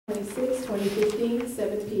26, 2015,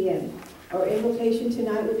 7 p.m. Our invocation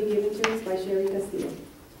tonight will be given to us by Sherry Castillo.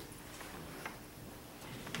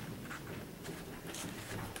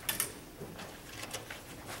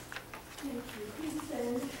 Thank you. Please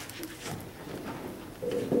stand.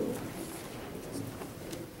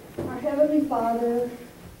 Our Heavenly Father,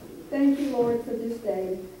 thank you, Lord, for this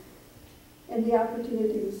day and the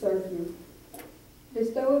opportunity to serve you.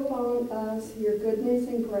 Bestow upon us your goodness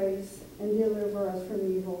and grace and deliver us from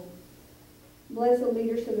evil. Bless the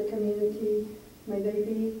leaders of the community. May they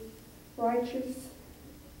be righteous,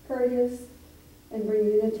 courteous, and bring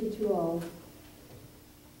unity to all.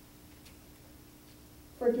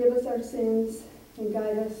 Forgive us our sins and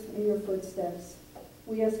guide us in your footsteps.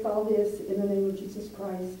 We ask all this in the name of Jesus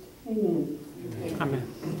Christ. Amen. Amen.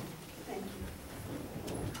 Thank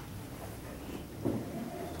you.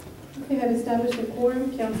 We have established a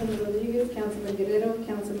quorum: Councilman Rodriguez, Councilman Guerrero,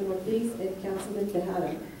 Councilman Ortiz, and Councilman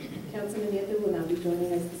Tejada. Councilman Nieto will not be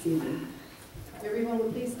joining us this evening. Everyone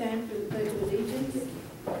will please stand for the Pledge of Allegiance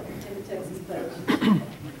and the Texas Pledge.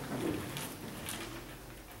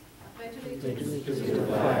 Pledge Allegiance to the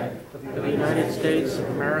flag of the United States of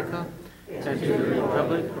America and to the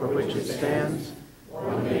republic for which it stands,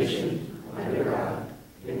 one nation, under God,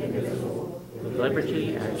 indivisible, with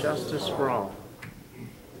liberty and justice for all.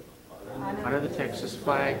 Under the Texas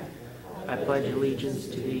flag, I pledge allegiance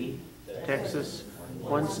to thee, Texas,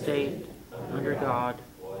 one state, under God,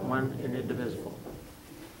 one and indivisible.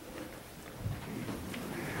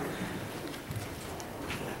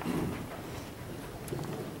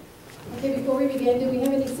 Okay, before we begin, do we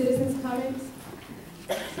have any citizens' comments?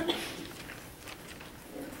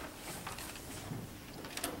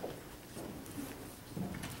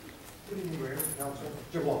 Good evening, Mayor, Council.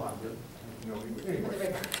 Jim Walhan,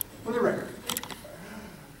 anyway, for the record,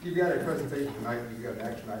 you've got a presentation tonight, you've got an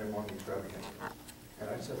action item on the extravaganza. And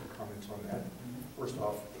I just have comments on that. First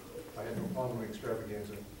off, I have no problem with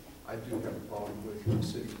extravaganza. I do have a problem with the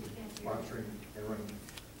city sponsoring and running.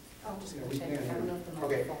 Oh, just gonna check. I don't know if the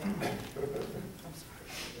Okay. microphone.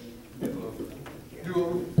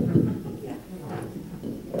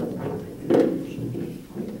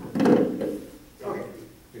 Okay,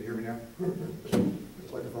 can you hear me now?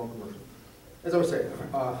 It's like a phone commercial. As I was saying,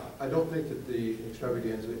 I don't think that the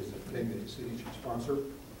extravaganza is a thing that the city should sponsor.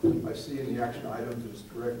 I see in the action items is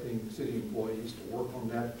directing city employees to work on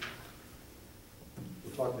that.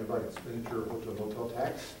 We're talking about expenditure of hotel motel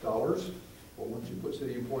tax dollars. But once you put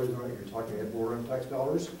city employees on it, you're talking ad valorem tax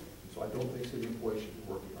dollars. So I don't think city employees should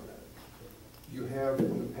be working on that. You have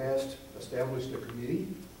in the past established a committee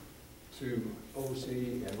to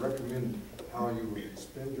oversee and recommend how you would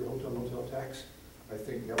spend your hotel motel tax. I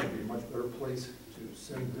think that would be a much better place to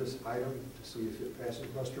send this item to see if it passes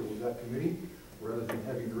muster with that committee, rather than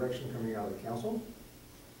having direction coming out of the council.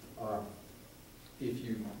 If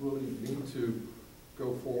you really need to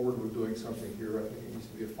go forward with doing something here, I think it needs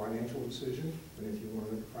to be a financial decision. And if you want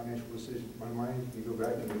to make a financial decision, in my mind, you go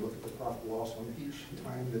back and you look at the profit loss on each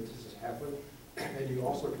time that this has happened. And you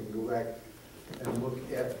also can go back and look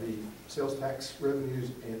at the sales tax revenues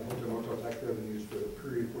and the hotel motel tax revenues for the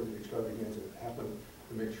period where the extravaganza happened,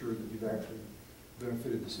 to make sure that you've actually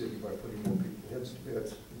benefited the city by putting more people heads to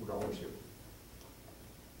beds, more dollars here.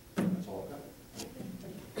 That's all I've got.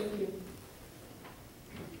 Thank you.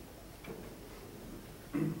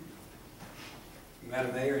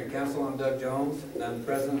 Madam Mayor and Council, I'm Doug Jones, and I'm the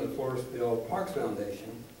president of the Floresville Parks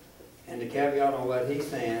Foundation. And to caveat on what he's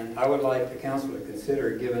saying, I would like the council to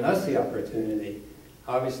consider giving us the opportunity.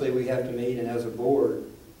 Obviously, we have to meet and as a board,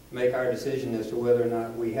 make our decision as to whether or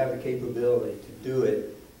not we have the capability to do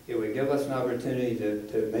it. It would give us an opportunity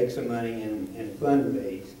to make some money and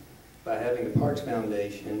fundraise by having the Parks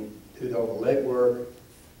Foundation do all the legwork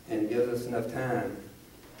and gives us enough time.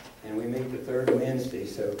 And we meet the third Wednesday,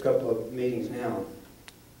 so a couple of meetings now.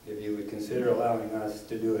 If you would consider allowing us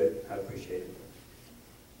to do it, I'd appreciate it.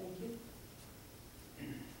 Thank you.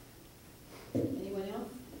 Anyone else?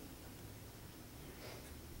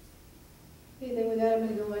 Okay, then with that, I'm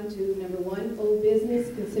going to go on to number 1, old business,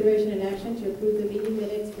 consideration and action to approve the meeting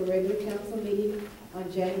minutes for regular council meeting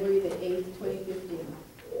on January the 8th, 2015.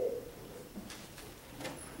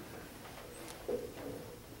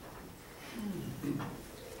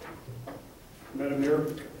 Madam Mayor,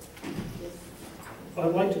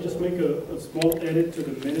 I'd like to just make a small edit to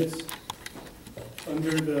the minutes.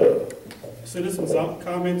 Under the citizens'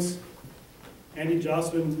 comments, Andy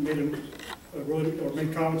Jocelyn made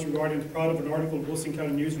made comments regarding the proud of an article in Wilson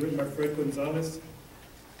County News written by Fred Gonzalez.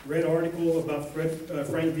 Read article about Frank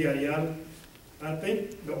Villarreal. I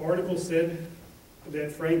think the article said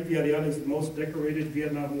that Frank Villarreal is the most decorated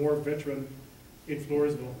Vietnam War veteran in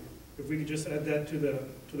Floresville. If we could just add that to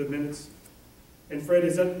the minutes. And Fred,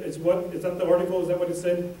 is that the article? Is that what it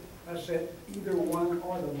said? I said either one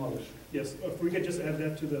or the most. Yes, if we could just add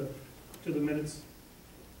that to the minutes.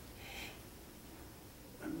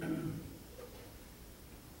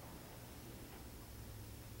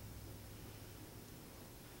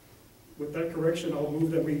 With that correction, I'll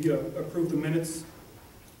move that we approve the minutes.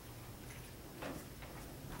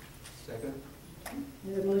 Second?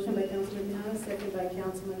 There's a motion by Councilman Tejada, second by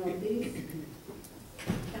Councilman Ortiz.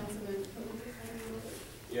 Councilman,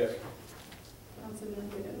 Yes. Councilman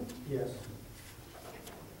Guerrero. Yes.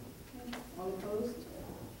 All opposed?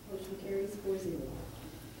 Motion carries 4-0.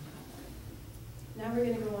 Now we're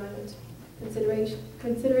going to go on to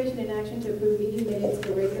consideration and action to approve meeting minutes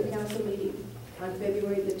for regular council meeting on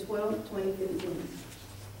February the 12th, 2015.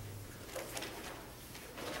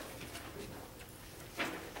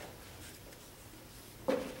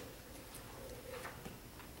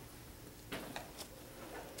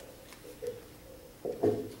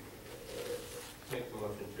 Make the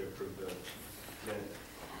motion to approve the minutes,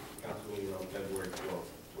 council meeting on February 12th,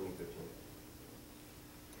 2015.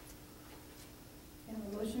 I have a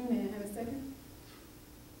motion, may I have a second?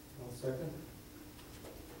 I'll second.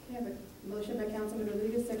 I have a motion by Councilman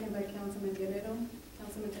Rodriguez, second by Councilman Guerrero.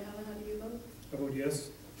 Councilman Tejada, how do you vote? I vote yes.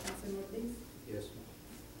 Councilman Ortiz? Yes.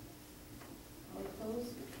 All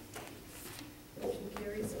opposed? Motion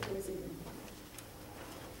carries 4-0.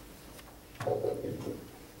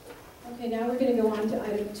 Okay, now we're going to go on to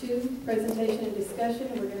item 2, presentation and discussion.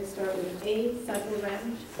 We're going to start with A, Cycle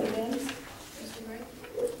Ranch events. Mr. Wright?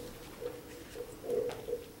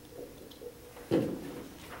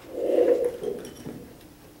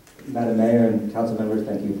 Madam Mayor and council members,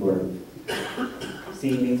 thank you for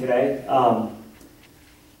seeing me today.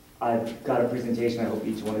 I've got a presentation I hope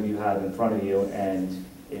each one of you have in front of you, and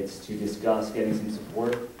it's to discuss getting some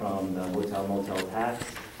support from the hotel motel tax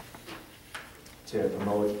to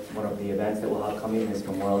promote one of the events that we'll have coming this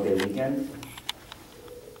Memorial Day weekend.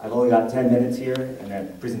 I've only got 10 minutes here, and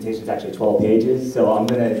the presentation is actually 12 pages, so I'm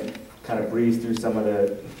going to kind of breeze through some of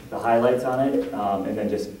the highlights on it, and then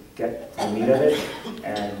just get to the meat of it,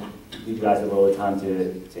 and leave you guys a little time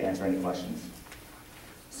to answer any questions.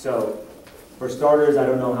 So, for starters, I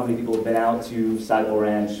don't know how many people have been out to Cycle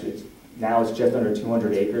Ranch. Now it's just under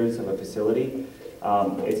 200 acres of a facility.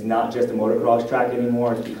 It's not just a motocross track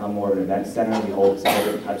anymore. It's become more of an event center. We hold some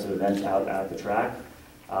different types of events out at the track.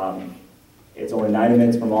 It's only 90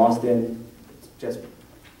 minutes from Austin. It's just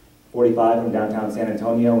 45 from downtown San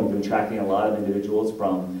Antonio. We've been tracking a lot of individuals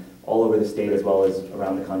from all over the state as well as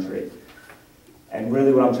around the country. And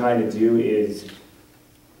really what I'm trying to do is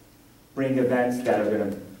bring events that are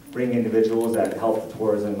going to bring individuals that help the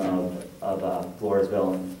tourism of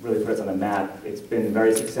Floresville and really put us on the map. It's been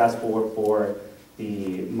very successful for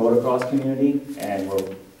the motocross community, and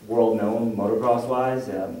we're world known motocross-wise.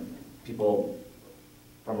 People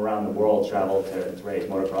from around the world travel to race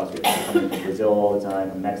motocross. We have people coming from Brazil all the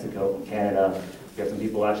time, from Mexico, from Canada. We have some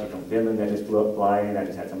people actually from Finland that just fly in. I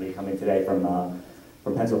just had somebody come in today from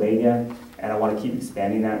Pennsylvania. And I want to keep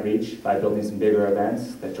expanding that reach by building some bigger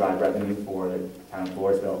events that drive revenue for the town of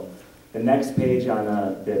Floresville. The next page on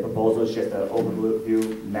the proposal is just an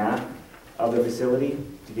overview map of the facility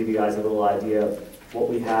to give you guys a little idea of what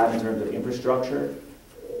we have in terms of infrastructure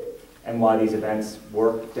and why these events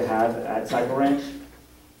work to have at Cycle Ranch.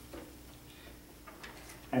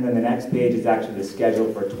 And then the next page is actually the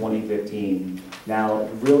schedule for 2015. Now, a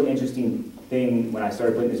real interesting thing when I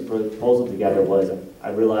started putting this proposal together was I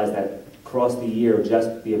realized that across the year,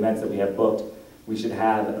 just the events that we have booked, we should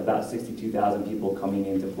have about 62,000 people coming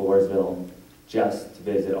into Floresville just to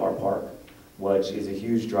visit our park, which is a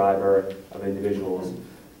huge driver of individuals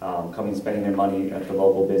coming, spending their money at the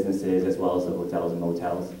local businesses as well as the hotels and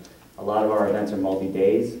motels. A lot of our events are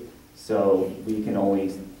multi-days, so we can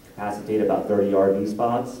only capacitate about 30 RV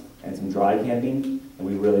spots and some dry camping, and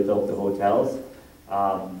we really built the hotels.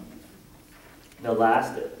 The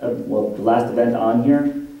last event on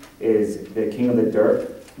here is the King of the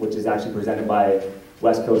Dirt, which is actually presented by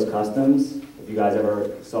West Coast Customs. If you guys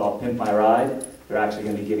ever saw Pimp My Ride, they're actually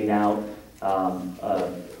going to be giving out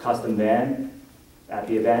a custom van at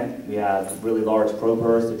the event. We have really large pro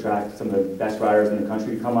purse to attract some of the best riders in the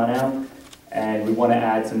country to come on out. And we want to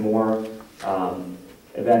add some more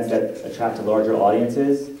events that attract to larger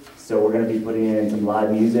audiences. So we're going to be putting in some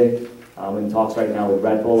live music. We're in talks right now with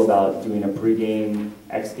Red Bull about doing a pre-game,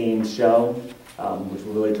 X Games show, which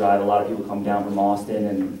will really drive a lot of people come down from Austin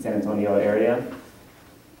and San Antonio area.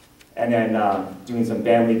 And then doing some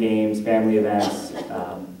family games, family events.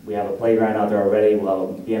 We have a playground out there already. We'll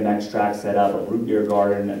have a BMX track set up, a root beer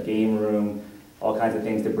garden, a game room, all kinds of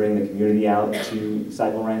things to bring the community out to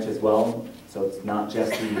Cycle Ranch as well. So it's not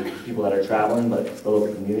just the people that are traveling, but the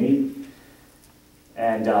local community.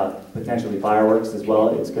 And potentially fireworks as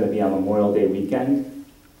well. It's going to be on Memorial Day weekend,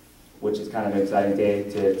 which is kind of an exciting day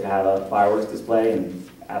to have a fireworks display, and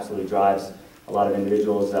absolutely drives a lot of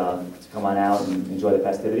individuals to come on out and enjoy the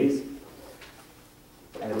festivities.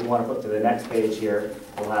 And if we want to flip to the next page here,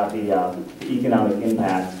 we'll have the economic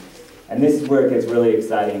impact. And this is where it gets really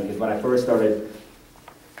exciting, because when I first started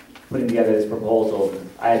putting together this proposal,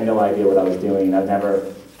 I had no idea what I was doing. I've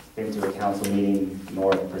never been to a council meeting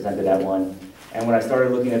nor presented at one. And when I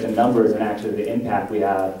started looking at the numbers and actually the impact we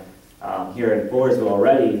have here in Floresville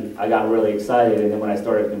already, I got really excited. And then when I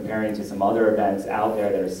started comparing to some other events out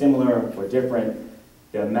there that are similar or different,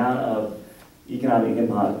 the amount of economic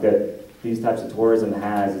impact that these types of tourism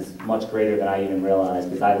has is much greater than I even realized,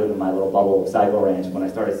 because I live in my little bubble of Cycle Ranch. When I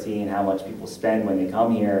started seeing how much people spend when they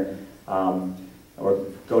come here or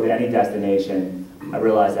go to any destination, I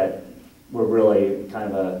realized that we're really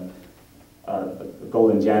kind of a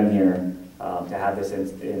golden gem here to have this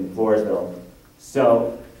in Floresville.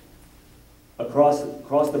 So across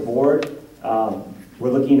the board,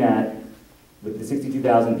 we're looking at, with the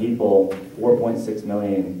 62,000 people, 4.6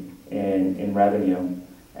 million in revenue.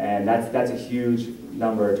 And that's a huge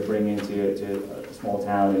number to bring into a small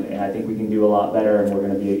town, and I think we can do a lot better, and we're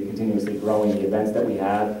going to be continuously growing the events that we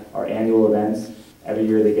have, our annual events. Every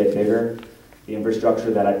year they get bigger. The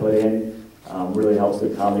infrastructure that I put in really helps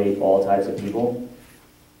to accommodate all types of people.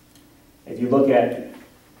 If you look at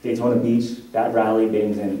Daytona Beach, that rally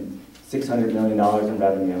brings in $600 million in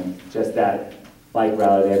revenue, just that bike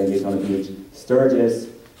rally they have in Daytona Beach. Sturgis,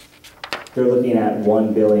 they're looking at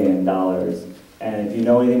 $1 billion. And if you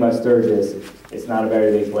know anything about Sturgis, it's not a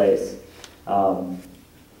very big place.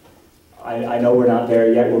 I know we're not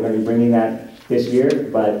there yet. We're going to be bringing that this year,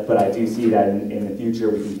 but I do see that in the future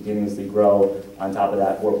we can continuously grow on top of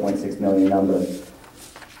that 4.6 million number.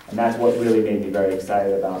 And that's what really made me very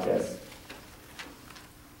excited about this.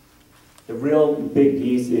 The real big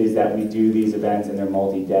piece is that we do these events and they're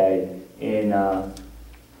multi-day.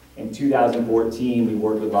 In 2014, we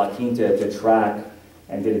worked with La Quinta to track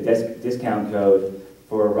and did a discount code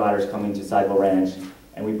for riders coming to Cycle Ranch,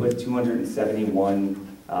 and we put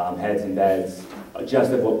 271 heads and beds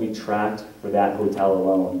just of what we tracked for that hotel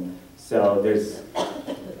alone. So there's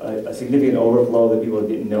a significant overflow that people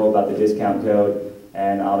didn't know about the discount code,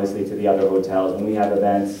 and obviously to the other hotels. When we have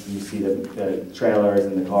events, you see the trailers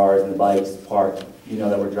and the cars and the bikes parked. You know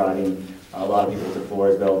that we're driving a lot of people to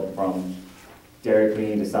Floresville, from Dairy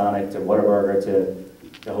Queen to Sonic to Whataburger to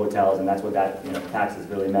the hotels, and that's what that tax is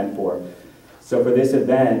really meant for. So for this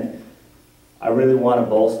event, I really want to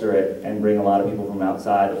bolster it and bring a lot of people from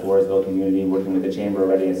outside the Floresville community, working with the Chamber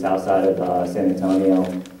already in the south side of San Antonio,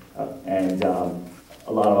 and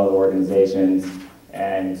a lot of other organizations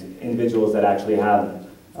and individuals that actually have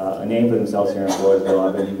a name for themselves here in Floresville.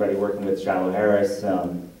 I've been already working with Shiloh Harris,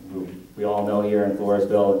 who we all know here in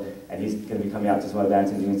Floresville, and he's going to be coming out to some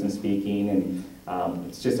events and doing some speaking, and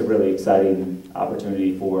it's just a really exciting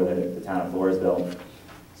opportunity for the town of Floresville.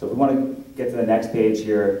 So if we want to get to the next page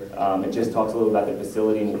here, it just talks a little about the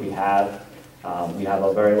facility and what we have. We have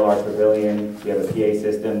a very large pavilion. We have a PA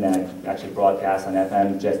system that actually broadcasts on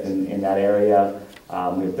FM just in that area.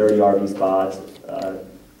 We have 30 RV spots,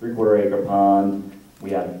 3/4 acre pond. We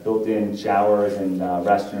have built-in showers and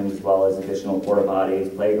restrooms, as well as additional porta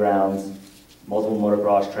potties, playgrounds, multiple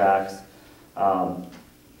motocross tracks,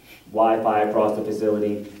 Wi-Fi across the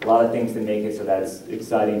facility, a lot of things to make it so that it's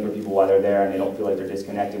exciting for people while they're there and they don't feel like they're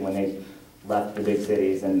disconnected when they left the big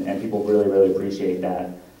cities, and people really, really appreciate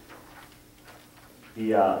that.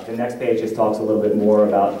 The next page just talks a little bit more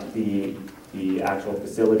about the actual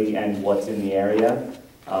facility and what's in the area.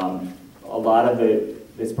 A lot of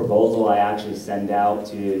this proposal I actually send out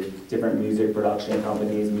to different music production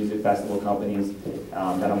companies, music festival companies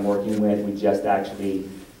that I'm working with. We just actually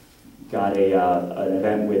got an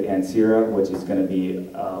event with Ansira, which is going to be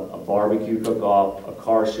a barbecue cook-off, a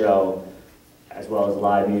car show, as well as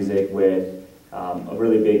live music with a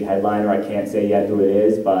really big headliner. I can't say yet who it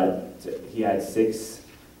is, but he had 6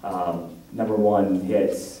 #1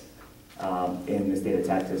 hits in the state of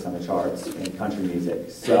Texas on the charts in country music.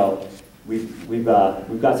 So we've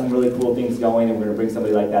got some really cool things going, and we're going to bring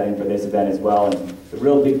somebody like that in for this event as well. And the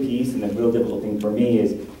real big piece and the real difficult thing for me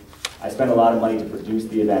is I spend a lot of money to produce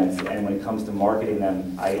the events, and when it comes to marketing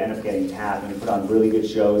them, I end up getting tapped, and we put on really good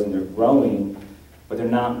shows, and they're growing, but they're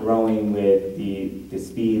not growing with the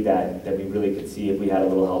speed that we really could see if we had a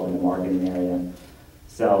little help in the marketing area.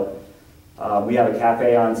 So we have a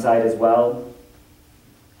cafe on site as well.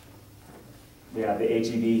 We have the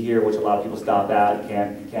HEB here, which a lot of people stop at,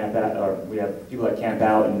 camp at, or we have people that camp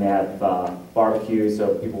out and they have barbecues,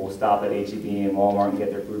 so people will stop at HEB and Walmart and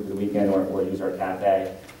get their food for the weekend or use our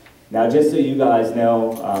cafe. Now, just so you guys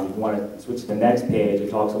know, if you want to switch to the next page, it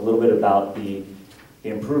talks a little bit about the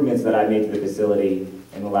improvements that I made to the facility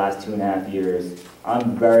in the last 2.5 years.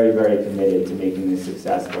 I'm very, very committed to making this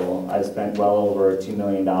successful. I've spent well over $2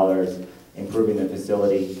 million improving the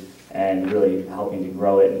facility and really helping to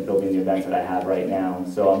grow it and building the events that I have right now.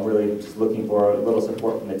 So I'm really just looking for a little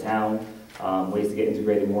support from the town, ways to get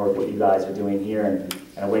integrated more of what you guys are doing here, and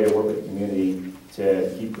a way to work with the community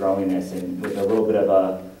to keep growing this. And with a little bit of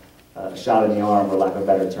a shot in the arm, for lack of a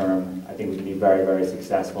better term, I think we can be very, very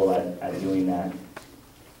successful at doing that.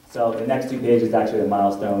 So the next 2 pages actually the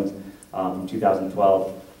milestones from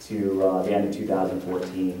 2012 to the end of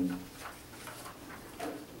 2014.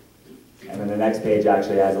 And then the next page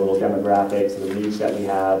actually has a little demographics of the reach that we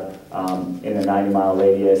have in the 90-mile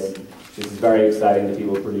radius. This is very exciting to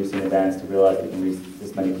people producing events to realize we can reach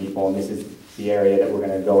this many people. And this is the area that we're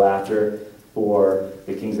going to go after for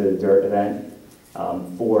the Kings of the Dirt event.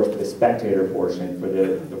 For the spectator portion, for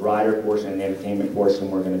the rider portion and the entertainment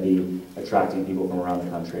portion, we're going to be attracting people from around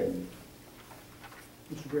the country.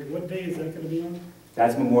 Which is great. What day is that going to be on?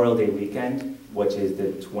 That's Memorial Day weekend, which is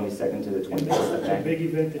the 22nd to the 24th, I And that's a think. big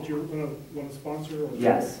event that you want to sponsor? Or?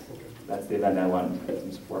 Yes. Okay. That's the event I want to get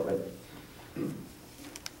some support with.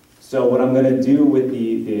 So what I'm going to do with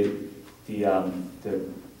the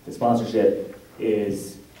sponsorship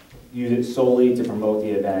is use it solely to promote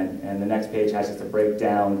the event. And the next page has just a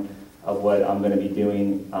breakdown of what I'm going to be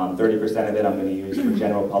doing. 30% of it I'm going to use for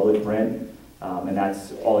general public print, and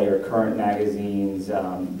that's all your current magazines,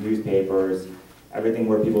 newspapers, everything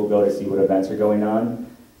where people go to see what events are going on.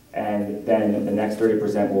 And then the next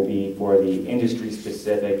 30% will be for the industry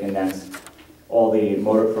specific, and that's all the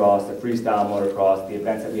motocross, the freestyle motocross, the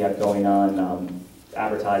events that we have going on,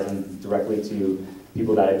 advertising directly to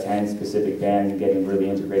people that attend specific bands and getting really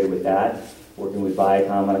integrated with that. Working with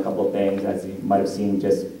Viacom on a couple of things, as you might have seen,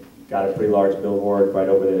 just got a pretty large billboard right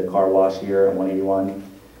over the car wash here on 181.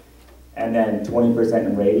 And then 20%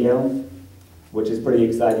 in radio, which is pretty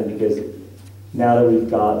exciting because now that we've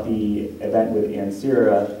got the event with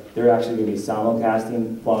Ansira, they're actually going to be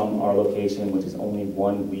simulcasting from our location, which is only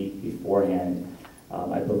 1 week beforehand.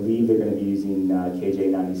 I believe they're going to be using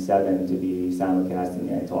KJ97 to be simulcasting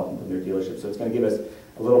and talking from their dealership. So it's going to give us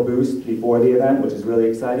a little boost before the event, which is really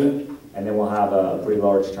exciting. And then we'll have a pretty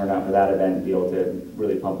large turnout for that event and be able to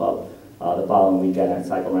really pump up the following weekend at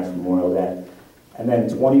Cycle Ranch Memorial Day. And then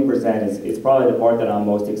 20% is probably the part that I'm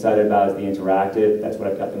most excited about, is the interactive. That's what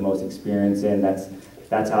I've got the most experience in.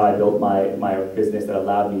 That's how I built my business that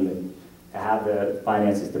allowed me to have the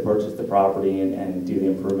finances to purchase the property and do the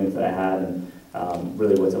improvements that I have. And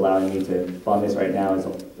really what's allowing me to fund this right now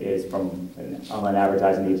is from an online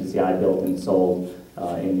advertising agency I built and sold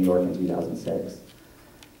in New York in 2006.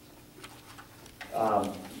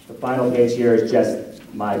 The final page here is just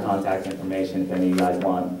my contact information if any of you guys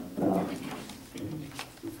want to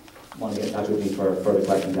get in touch with me for further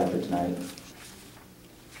questions after tonight.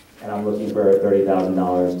 And I'm looking for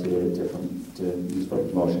 $30,000 to use for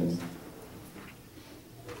promotions.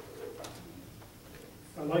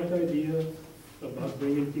 I like the idea about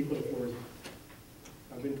bringing people to Floresville.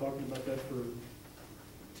 I've been talking about that for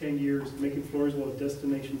 10 years, making Floresville a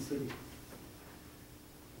destination city.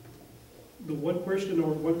 The one question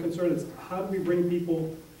or one concern is, how do we bring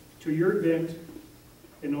people to your event?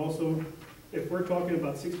 And also, if we're talking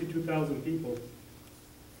about 62,000 people,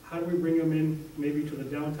 how do we bring them in maybe to the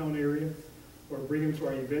downtown area or bring them to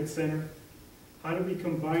our event center? How do we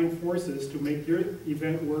combine forces to make your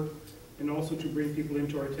event work and also to bring people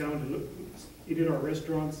into our town to look, eat at our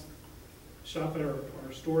restaurants, shop at our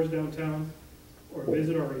stores downtown, or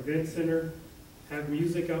visit our event center, have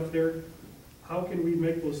music out there? How can we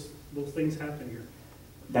make those things happen here?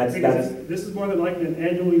 This is more than likely an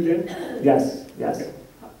annual event. Yes, yes. Okay.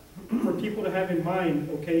 For people to have in mind,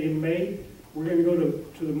 okay, in May, we're going to go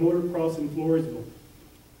to the motocross in Floresville.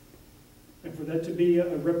 And for that to be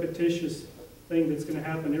a repetitious thing that's going to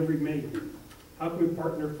happen every May, how can we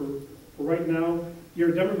partner for right now?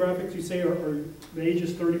 Your demographics, you say, are the age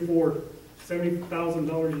is 34,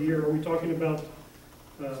 $70,000 a year. Are we talking about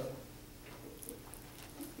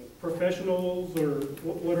professionals, or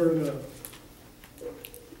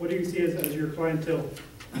what do you see as your clientele?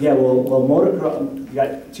 Yeah, well, motocross, you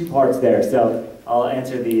got two parts there. So I'll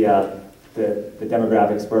answer the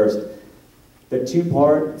demographics first. The two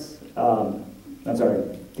parts, I'm sorry,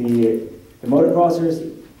 the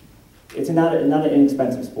motocrossers, it's not an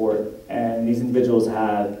inexpensive sport, and these individuals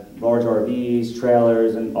have large RVs,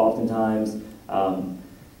 trailers, and oftentimes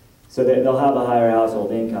So that they'll have a higher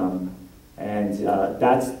household income, and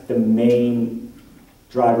that's the main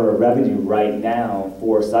driver of revenue right now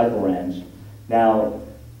for Cycle Ranch. Now,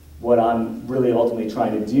 what I'm really ultimately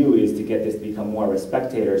trying to do is to get this to become more of a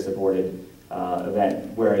spectator-supported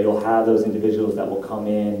event, where you'll have those individuals that will come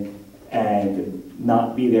in and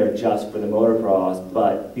not be there just for the motocross,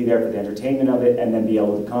 but be there for the entertainment of it, and then be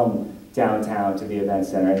able to come downtown to the event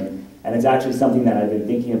center. And it's actually something that I've been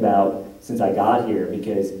thinking about since I got here,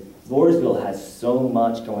 because Floresville has so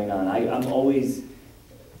much going on. I'm always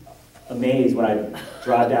amazed when I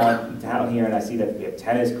drive down here and I see that we have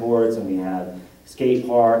tennis courts and we have skate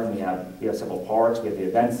park and we have several parks, we have the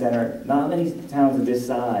event center. Not many towns of this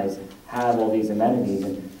size have all these amenities,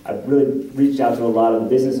 and I've really reached out to a lot of the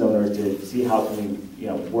business owners to see how can we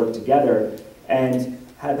work together, and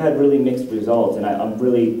have had really mixed results. And I'd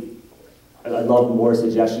love more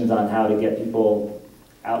suggestions on how to get people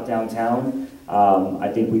out downtown.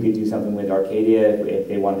 I think we could do something with Arcadia if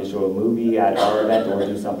they wanted to show a movie at our event, or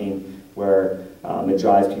do something where it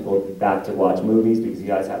drives people back to watch movies, because you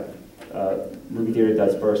guys have movie theater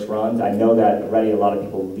does first runs. I know that already a lot of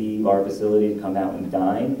people leave our facility to come out and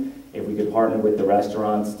dine. If we could partner with the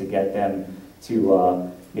restaurants to get them to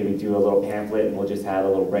maybe do a little pamphlet, and we'll just have a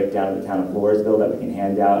little breakdown of the town of Floresville that we can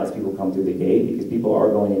hand out as people come through the gate, because people are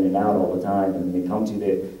going in and out all the time. And they come to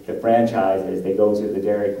the franchises, they go to the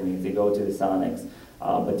Dairy Queens, they go to the Sonics.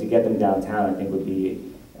 But to get them downtown, I think would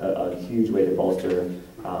be a huge way to bolster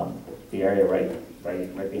the area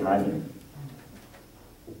right behind you.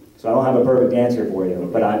 So I don't have a perfect answer for you,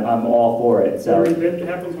 but I'm all for it. So Your event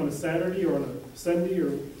happens on a Saturday or on a Sunday,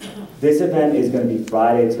 or? This event is going to be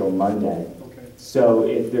Friday till Monday. Okay. So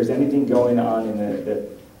if there's anything going on in the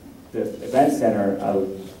event center, I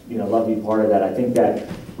would love to be part of that. I think that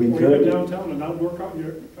we Or could. even downtown, an outdoor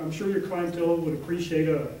concert. I'm sure your clientele would appreciate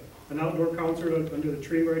an outdoor concert under the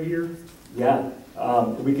tree right here. Yeah,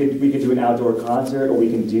 we could do an outdoor concert, or we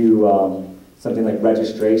can do something like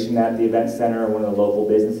registration at the event center or one of the local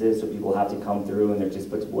businesses, so people have to come through, and there just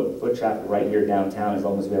puts foot traffic right here downtown, as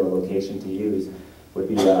long as we have a location to use, would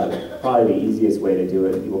be probably the easiest way to do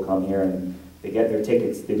it. People come here and they get their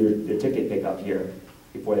tickets, they do their ticket pickup here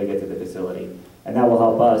before they get to the facility. And that will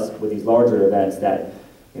help us with these larger events that,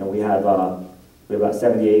 we have about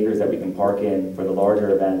 70 acres that we can park in for the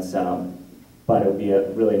larger events, but it would be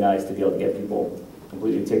really nice to be able to get people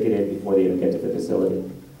completely ticketed before they even get to the facility.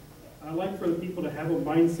 I like for the people to have a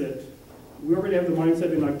mindset. We already have the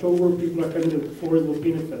mindset in October, people are coming to the Floresville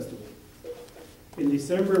Peanut Festival. In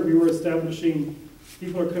December, we were establishing,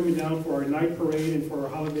 people are coming down for our night parade and for our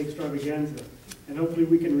holiday extravaganza. And hopefully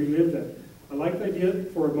we can relive that. I like the idea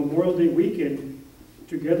for a Memorial Day weekend,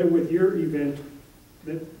 together with your event,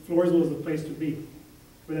 that Floresville is the place to be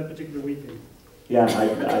for that particular weekend. Yeah,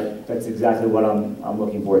 that's exactly what I'm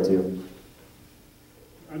looking forward to.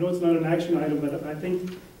 I know it's not an action item, but I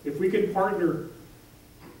think if we could partner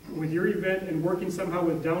with your event and working somehow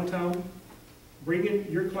with downtown,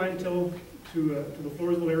 bringing your clientele to the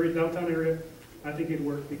Floresville area, downtown area, I think it'd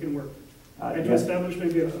work. It can work. And to establish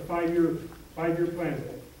maybe a five-year plan.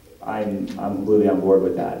 I'm completely on board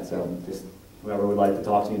with that. So just whoever would like to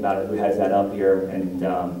talk to me about it, who has that up here, and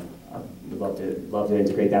we'd love to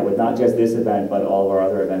integrate that with not just this event, but all of our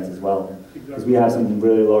other events as well. Because we have some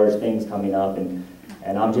really large things coming up, and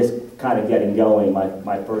I'm just kind of getting going.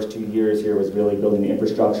 My first 2 years here was really building the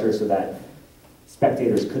infrastructure so that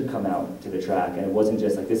spectators could come out to the track, and it wasn't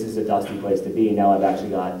just like, this is a dusty place to be. Now I've actually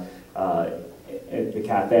got the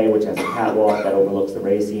cafe, which has a catwalk that overlooks the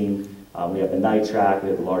racing. We have the night track, we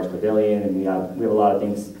have a large pavilion, and we have a lot of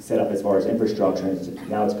things set up as far as infrastructure, and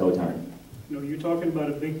now it's go time. You're talking about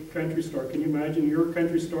a big country store. Can you imagine your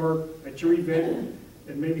country store at your event,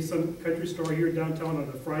 and maybe some country store here downtown on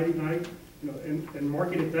a Friday night, and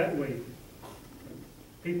market it that way?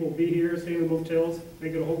 People will be here, stay in the motels,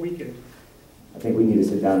 make it a whole weekend. I think we need to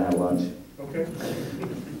sit down and have lunch. Okay.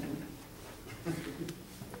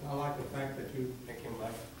 I like the fact that you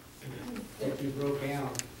broke down,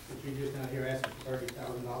 that you're just not here asking for $30,000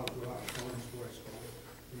 to go out and go into sports school.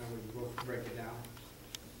 When you both break it down.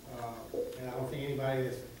 And I don't think anybody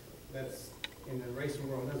that's in the racing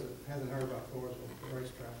world hasn't heard about Floresville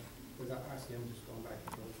racetrack, because I see them just going back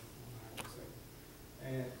and forth.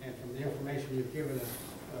 And from the information you've given us,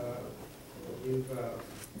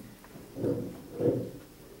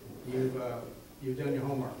 you've done your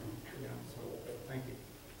homework. So thank you.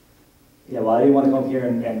 Yeah, well, I didn't want to come here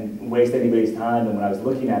and waste anybody's time, and when I was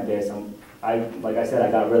looking at this, like I said, I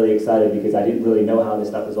got really excited because I didn't really know how this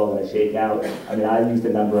stuff was all going to shake out. I mean, I used a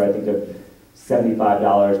number, I think, of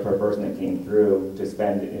 $75 per person that came through to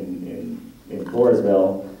spend in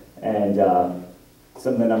Floresville, And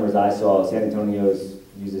some of the numbers I saw, San Antonio's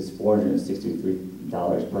uses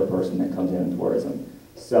 $463 per person that comes in tourism.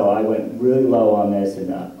 So I went really low on this,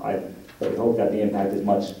 and I hope that the impact is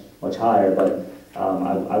much higher, but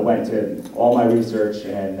I went to all my research,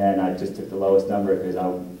 and then I just took the lowest number because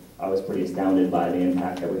I was pretty astounded by the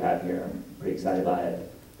impact that we have here. I'm pretty excited by it.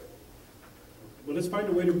 Well, let's find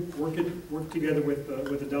a way to work together with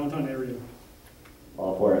the downtown area.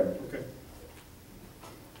 All for it. Okay.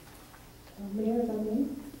 Mayor, if I may?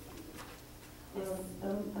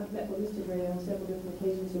 I've met with Mr. Gray on several different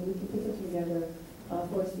occasions, and we can put something together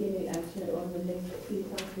for a CNA action on the next city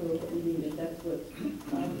council meeting, if that's what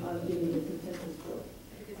I'm giving the consensus for.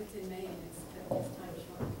 Because it's in May and it's time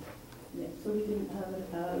short. Yeah, so we can have a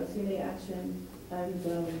CNA action and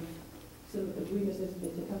some agreements that the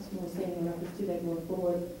councilman was saying in reference to that going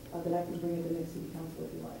forward, that I can bring to the next city council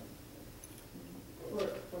if you like.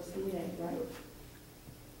 For CNA, right?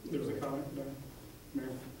 There was a comment, Mayor.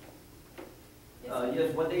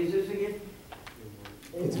 Yes, what day is this again?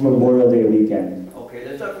 It's Memorial Day weekend. Okay,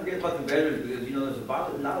 let's not forget about the veterans, because, you know, there's a lot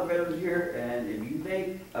of veterans here, and if you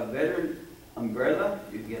make a veteran umbrella,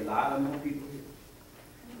 you get a lot of more people here.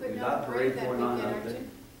 You're putting There's a lot on of the parade parade that going on weekend, out aren't there. you?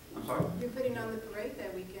 I'm sorry? You're putting on the parade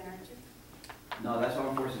that weekend, aren't you? No, that's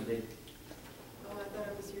Armed Forces Day. Oh, I thought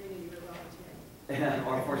I was hearing that you were volunteering.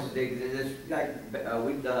 Armed Forces Day, 'cause it's like a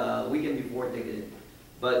weekend before they get it.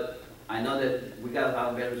 But I know that we got a lot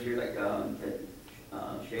of veterans here, like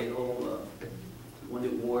Shadle,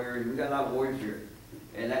 Wounded Warrior, we got a lot of warriors here.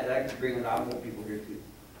 And that could bring a lot more people here too.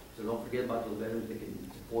 So don't forget about those veterans that can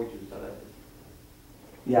support you and stuff like that.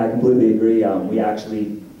 Yeah, I completely agree. We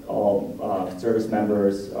actually, all service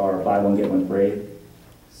members are buy one, get one free.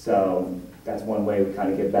 So that's one way we kind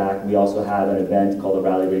of give back. We also have an event called the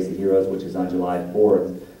Rally Race of Heroes, which is on July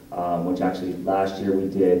 4th, which actually last year we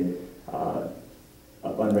did a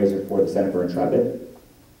fundraiser for the Center for Intrepid.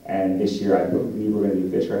 And this year I believe we're going to do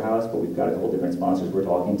Fisher House, but we've got a couple different sponsors we're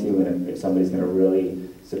talking to, and if somebody's going to really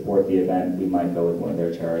support the event, we might go with one of their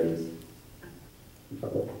charities.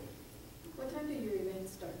 What time do your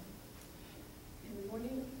events start? In the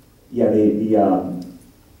morning? Yeah, the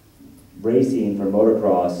racing for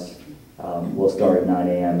motocross will start at 9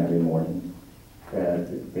 a.m. every morning.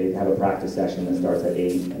 They have a practice session that starts at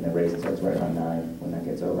 8, and the race starts right around 9 when that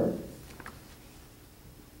gets over.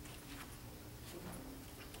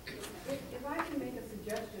 If I can make a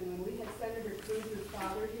suggestion, when we had Senator Cruz's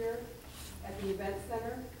father here at the event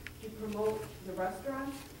center to promote the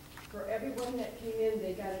restaurants, for everyone that came in,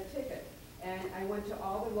 they got a ticket. And I went to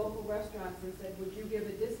all the local restaurants and said, would you give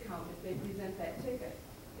a discount if they present that ticket,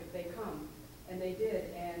 if they come? And they did,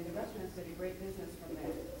 and the restaurants did a great business from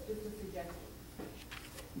there. Just a suggestion.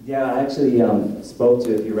 Yeah, I actually spoke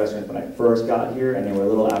to a few restaurants when I first got here, and they were a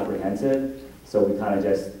little apprehensive, so we kind of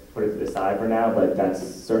just put it to the side for now, but that's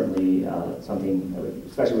certainly something,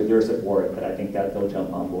 especially with your support, that I think that they'll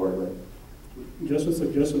jump on board with. Just a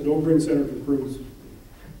suggestion, don't bring Senator Cruz.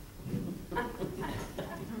 I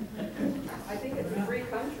think it's a free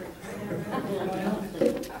country.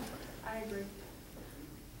 I agree.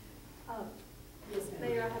 Yes, ma'am.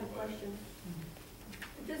 Mayor, I have a question.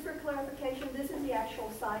 Just for clarification, this is the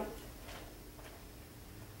actual site?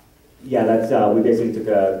 Yeah, that's, we basically took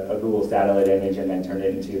a Google satellite image and then turned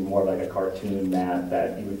it into more of like a cartoon map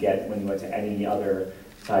that you would get when you went to any other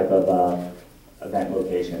type of event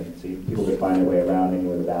location. So people could find their way around, they knew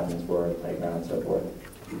where the bathrooms were, the playground, and so forth.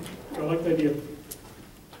 I like the idea.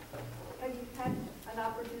 Have you had an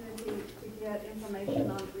opportunity to get information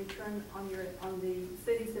on return on the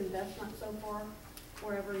city's investment so far,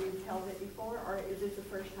 wherever you've held it before, or is this the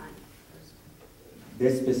first time?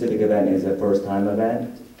 This specific event is a first-time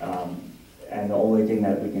event, and the only thing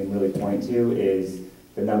that we can really point to is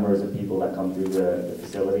the numbers of people that come through the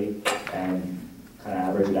facility and kind of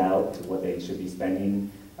average it out to what they should be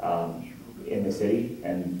spending in the city,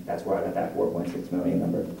 and that's where I got that 4.6 million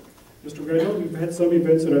number. Mr. Guerrero, you've had some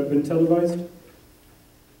events that have been televised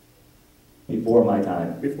Before my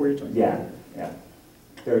time. before your time. Yeah, yeah.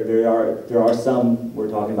 There are some we're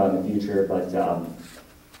talking about in the future, but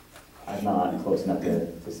I'm not close enough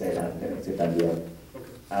to say that it's a done deal. Okay.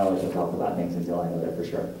 I don't like to talk about things until I know that for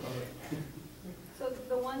sure. So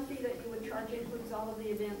the one fee that you would charge includes all of the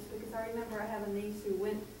events, because I remember I have a niece who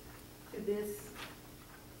went to this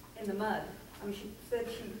in the mud. I mean, she said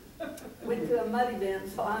she went to a mud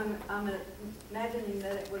event, so I'm imagining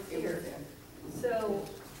that it was here. So,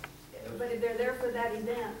 but if they're there for that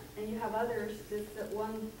event and you have others, does that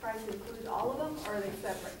one price include all of them, or are they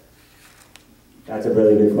separate? That's a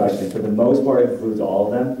really good question. For the most part, it includes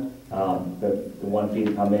all of them. The one fee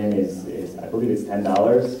to come in is I believe it's $10.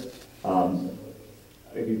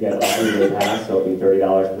 if you get a 3-day pass, so it'll be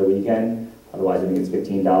 $30 for the weekend. Otherwise, I think it's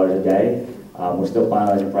 $15 a day. We're still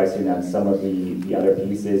finalizing pricing on some of the other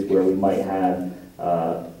pieces where we might have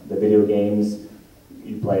the video games.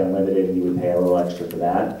 You play unlimited and you would pay a little extra for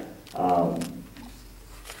that.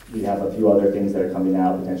 We have a few other things that are coming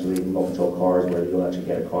out, potentially remote control cars where you'll actually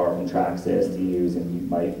get a car from Traxxas to use and you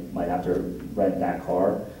might have to rent that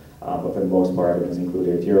car. But for the most part, everything's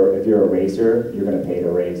included. If you're a racer, you're going to pay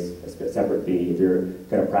to race a separate fee. If you're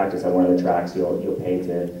going to practice on one of the tracks, you'll pay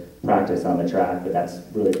to practice on the track, but that's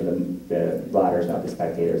really for the riders, not the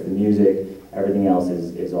spectators. The music, everything else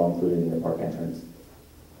is all included in the park entrance.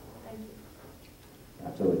 Thank you.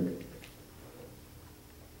 Absolutely.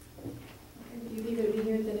 You either be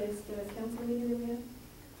here at the next council meeting that we have?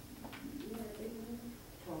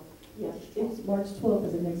 Yes, it's March 12th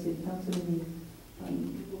is the next city council meeting,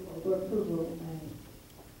 for approval.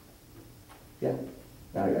 Yeah,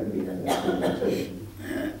 I can be here next week, absolutely.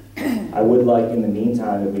 I would like, in the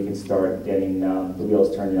meantime, if we can start getting the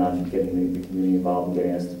wheels turning on, getting the community involved, and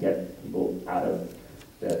getting us to get people out of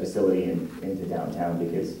the facility and into downtown,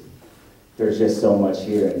 because there's just so much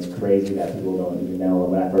here, and it's crazy that people don't even know.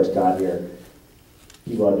 And when I first got here,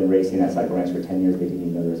 people have been racing at Cycle Ranch for 10 years. They didn't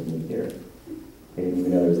even know there was a movie theater. They didn't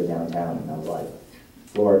even know there was a downtown. And I was like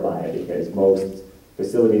floored by it, because most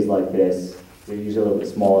facilities like this, they're usually a little bit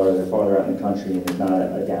smaller, they're farther out in the country, and it's not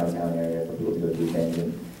a downtown area for people to go do things.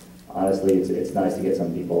 And honestly, it's nice to get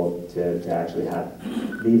some people to actually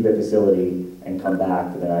leave the facility and come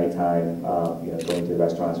back for the nighttime, going to the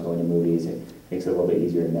restaurants, going to movies. It makes it a little bit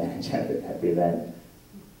easier to manage at the event.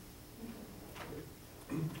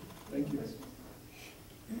 Thank you.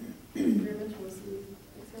 Very much. We'll see you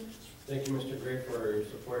next time. Thank you, Mr. Gray, for your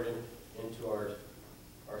support into our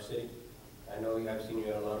city. I know I've seen you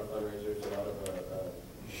at a lot of fundraisers, a lot of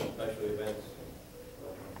special events.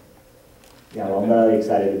 Yeah, well, I'm really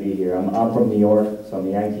excited to be here. I'm from New York, so I'm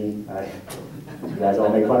a Yankee. You guys all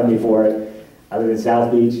make fun of me for it. I live in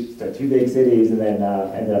South Beach, so 2 big cities, and then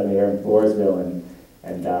ended up here in Floresville,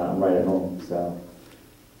 and I'm right at home. So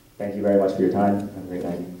thank you very much for your time. Have a great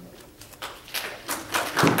night.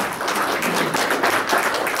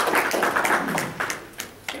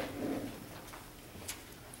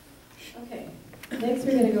 Okay, next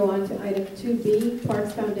we're going to go on to item 2B,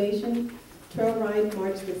 Parks Foundation, Trail Ride,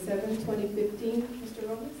 March the 7th, 2015. Mr.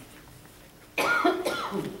 Robles? I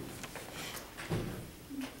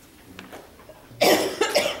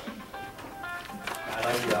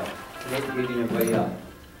like to give everybody I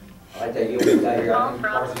like that you always got here. I think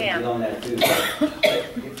Parsons is on that too.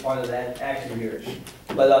 It's part of that action here.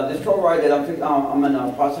 But this tour ride that I'm in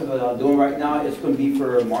the process of doing right now, it's going to be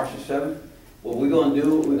for March the 7th. What we're going to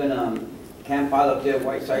do, we're going to camp out up there at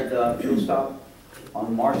Whiteside fuel stop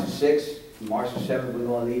on March the 6th. March the 7th, we're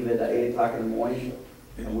going to leave at 8 o'clock in the morning,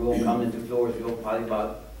 and we're going to come into Floresville probably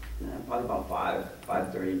about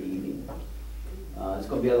 5:30 in the evening. It's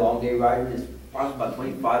going to be a long day riding. It's probably about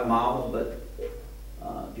 25 miles, but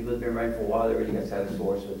people have been riding for a while. They already got saddle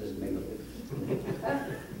sore, so it doesn't make no difference.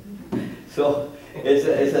 So it's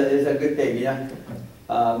a good thing, yeah.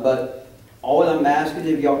 But all I'm asking,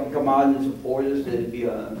 if y'all can come out and support us, it'd be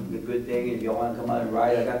a good thing. If y'all want to come out and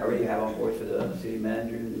ride, I already have a horse for the city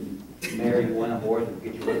manager. And Mary, you want a horse, we'll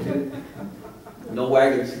get you one too. No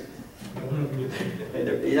wagons.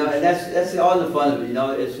 And that's all the fun of it,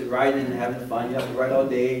 it's riding and having fun. You have to ride all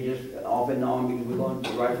day, just off and on, because we're going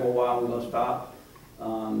to ride for a while, we're going to stop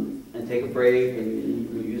and take a break and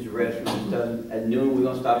use the restroom and stuff. At noon, we're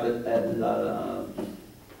going to stop at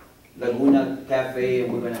Laguna Cafe,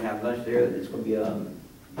 and we're going to have lunch there. It's going to be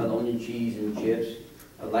bologna cheese and chips,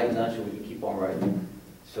 a light lunch, and we can keep on riding.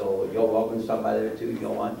 So y'all welcome to stop by there too if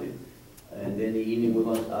y'all want to. And then in the evening, we're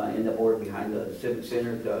going to end up over behind the Civic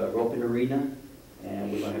Center, the roping arena, and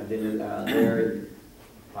we're going to have dinner there, and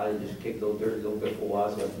probably just kick those dirt a little bit for a while,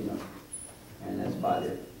 so, and that's about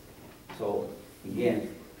it. So, again,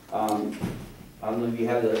 I don't know if you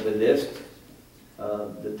have the list,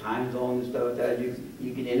 the time zone and stuff like that.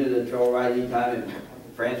 You can enter the trail ride anytime, and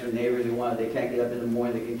friends or neighbors they can't get up in the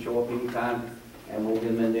morning, they can show up anytime, and we'll get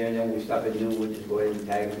them in there, and then when we stop at noon, we'll just go ahead and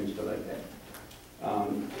tag them and stuff like that.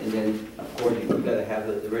 And then, of course, you've got to have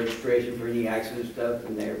the registration for any accident stuff,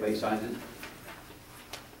 and everybody signs it.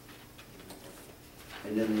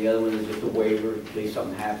 And then the other one is just a waiver in case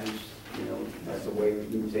something happens. That's a waiver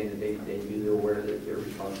saying that they're aware that they're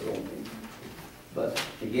responsible. But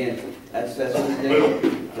again, that's what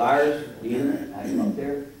the flyers. Either have them up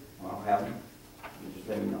there, or I'll have them. You just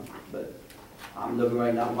let me know. But I'm looking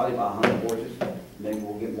right now, probably about 100 horses. Maybe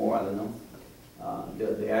we'll get more. I don't know.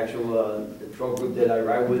 The actual the trail group that I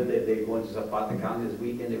ride with, they go into Zapata County this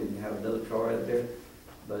weekend. They have another trail right there.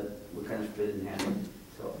 but we're kind of split in half.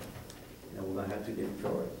 So, you know, we're gonna have 2 different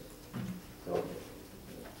trail rides. So,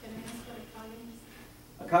 Can I ask what a comment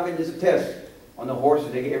is? a comment is a test on the horses.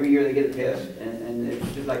 Every year they get a test, and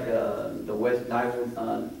it's just like the West Nile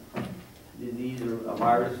disease or a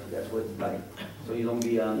virus. That's what it's like. So you don't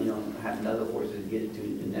be, you know, having other horses get it too,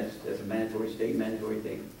 and that's a mandatory, state mandatory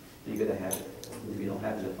thing. So you gotta have it. If you don't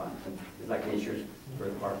have it, it's fine. It's like insurance for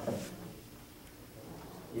the park.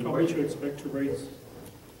 How much you expect to raise?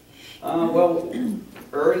 Well,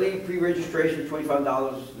 early pre-registration,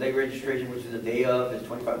 $25. Late registration, which is the day of, is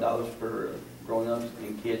 $25 for grown-ups,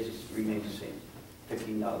 and kids remains the same,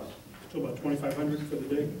 $15. So about 2,500 for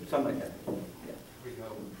the day? Something like that.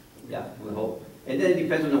 Yeah, we hope. And then it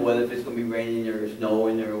depends on the weather, if it's gonna be raining or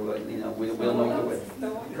snowing or what, you know, we don't know what the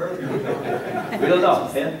weather. We don't know,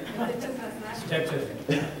 yeah? It's Texas.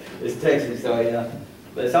 It's Texas, so, you know.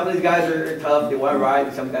 But some of these guys are tough, they wanna ride,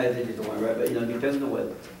 and some guys, they just don't wanna ride, but, you know, it depends on the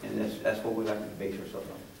weather. And that's what we like to base ourselves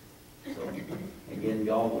on. So, again,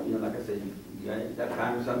 y'all, you know, like I said, you got that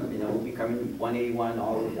time or something, you know, we'll be coming 181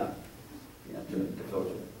 all the way down, you know, to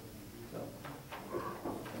closure. So,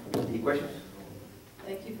 any questions?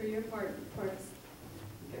 Thank you for your parts.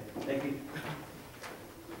 Okay, thank you.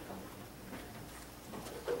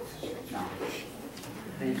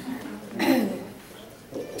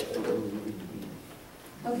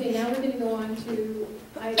 Okay, now we're going to go on to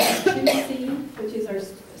item 2C, which is our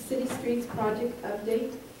City Streets Project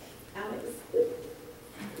Update. Alex?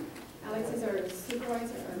 Alex is our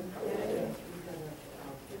supervisor, or manager?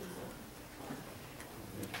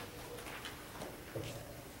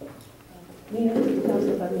 Mayor,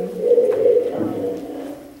 Council, if I may.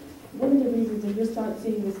 One of the reasons that you'll start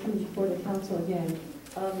seeing this come before the council again,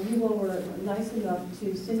 you all were nice enough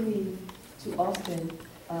to send me to Austin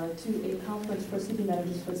to a conference for city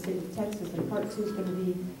managers for the state of Texas, and part 2 is going to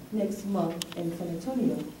be next month in San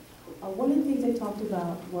Antonio. One of the things they talked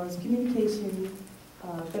about was communication,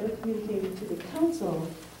 better communicating to the council,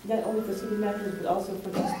 not only for city managers, but also for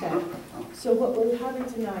the staff. So what we're having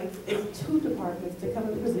tonight is 2 departments to come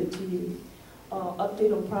and present to you.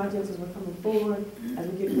 Update on projects as we're coming forward, as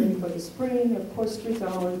we get ready for the spring. Of course, streets are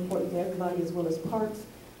always important to everybody, as well as parks.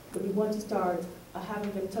 But we want to start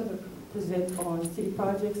having them present on city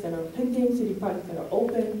projects that are pending, city projects that are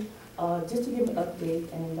open, just to give an update.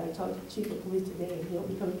 And I talked to the chief of police today, and he'll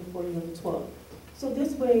be coming before you on the 12th. So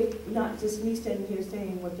this way, not just me standing here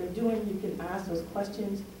saying what they're doing, you can ask those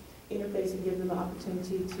questions, interface, and give them the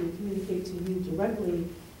opportunity to communicate to you directly,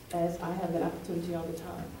 as I have that opportunity all the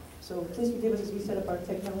time. So please forgive us as we set up our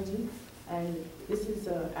technology. And this is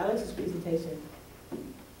Alex's presentation.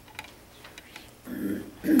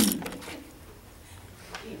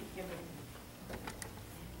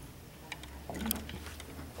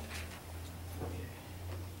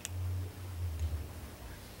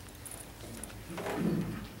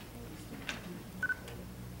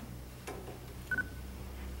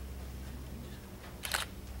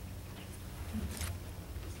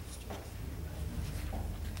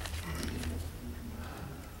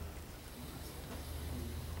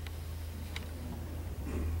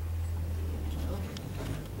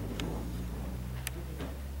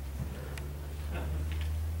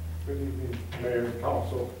 Good evening, Mayor and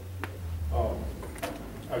Council.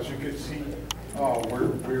 As you can see,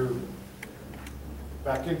 we're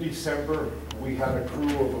back in December. We had a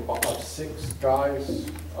crew of about 6 guys.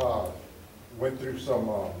 Went through some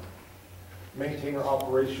maintainer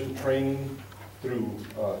operation training through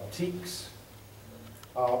TEEX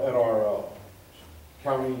at our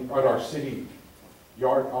at our city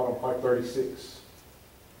yard out on 536.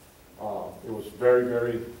 It was very,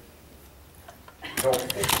 very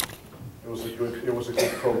helpful. It was a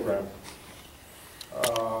good program.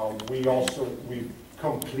 We've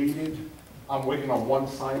completed, I'm waiting on 1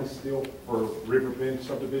 sign still for Riverbend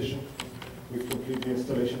subdivision. We've completed the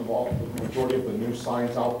installation of all, the majority of the new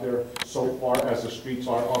signs out there so far, as the streets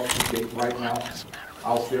are up to date right now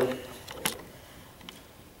out there.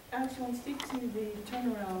 Actually, speak to the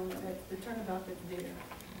turnaround, the turnabout that's there.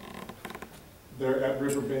 They're at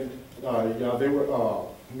Riverbend. Yeah, they were,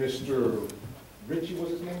 Mr. Richie was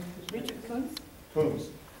his name? Richard Coons? Coons.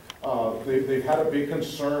 They've had a big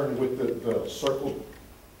concern with the circle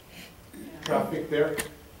traffic there.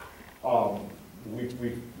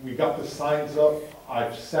 We got the signs up.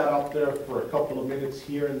 I've sat out there for a couple of minutes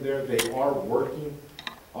here and there. They are working.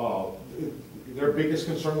 Their biggest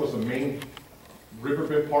concern was the main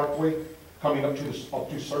Riverbend Parkway coming up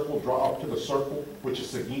to Circle, draw up to the Circle, which is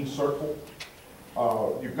Seguin Circle.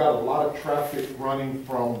 You've got a lot of traffic running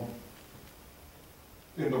from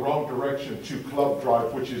in the wrong direction to Club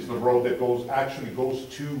Drive, which is the road that actually goes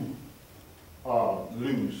to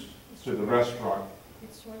lose to the restaurant.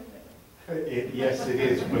 It's short of it. Yes, it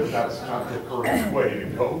is, but that's not the correct way to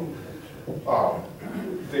go.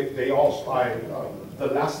 They also, the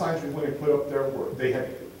last signs we went and put up there were,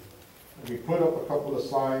 we put up a couple of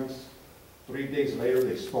signs, 3 days later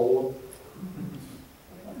they stole them.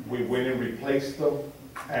 We went and replaced them,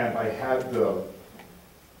 and I had the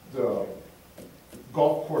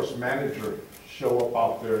golf course manager show up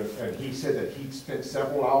out there, and he said that he'd spent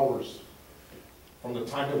several hours from the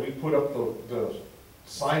time that we put up the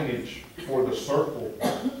signage for the circle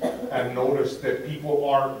and noticed that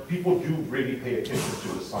people do really pay attention to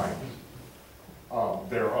the signs.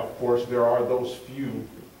 Of course, there are those few,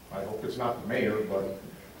 I hope it's not the mayor, but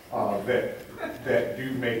that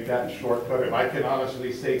do make that shortcut. And I can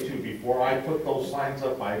honestly say too, before I put those signs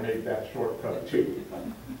up, I made that shortcut too.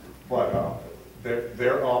 But they're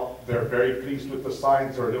very pleased with the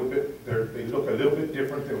signs. They look a little bit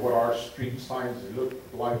different than what our street signs look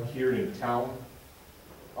like here in town.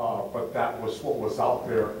 But that was what was out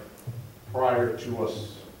there prior to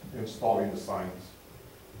us installing the signs.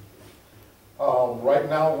 Right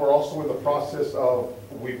now, we're also in the process of,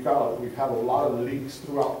 we've had a lot of leaks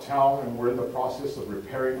throughout town, and we're in the process of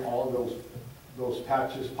repairing all of those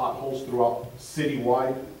patches, potholes throughout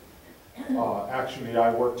citywide. Actually,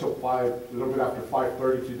 I worked till a little bit after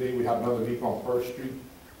 5:30 today. We had another leak on First Street.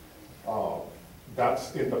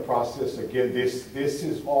 That's in the process. Again, this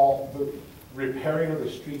is all, the repairing of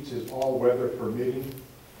the streets is all weather permitting.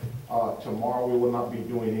 Tomorrow we will not be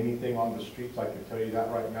doing anything on the streets, I can tell you that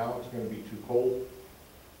right now. It's going to be too cold.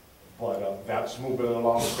 But that's moving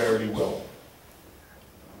along fairly well.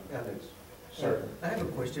 Alex. Sir. I have a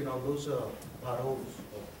question on those potholes,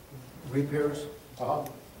 repairs.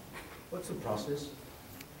 What's the process?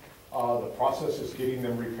 The process is getting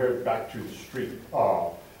them repaired back to the street.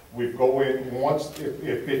 We go in once,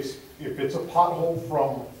 if it's a pothole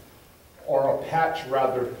from, or a patch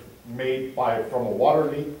rather, made from a water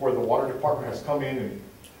leak where the water department has come in and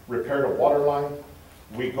repaired a water line,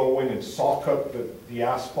 we go in and saw cut the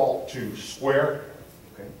asphalt to square.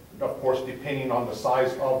 Okay. Of course, depending on the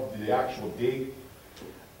size of the actual dig.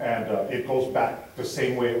 And it goes back the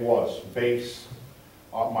same way it was. Base,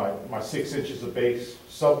 my 6 inches of base,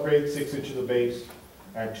 subgrade 6 inches of base,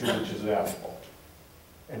 and 2 inches of asphalt.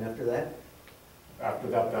 And after that? After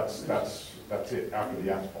that, that's it, after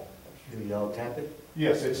the asphalt. Do y'all tap it?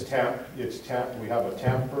 Yes, it's tamped. We have a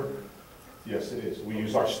tamper. Yes, it is. We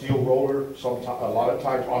use our steel roller. A lot of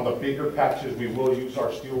times on the bigger patches, we will use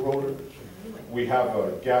our steel roller. We have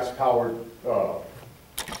a gas-powered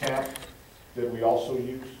tamp that we also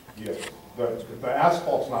use. Yes, the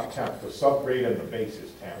asphalt's not tamped. The subgrade and the base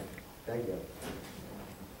is tamped. Thank you.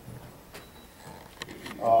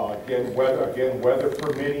 Again, weather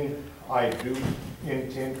permitting, I do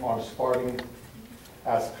intend on starting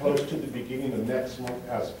as close to the beginning of next month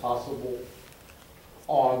as possible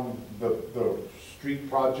on the street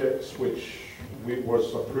projects which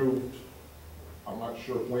was approved. I'm not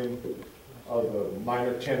sure when, the 9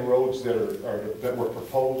 or 10 roads that were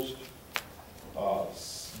proposed.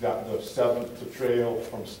 The 7th to Trail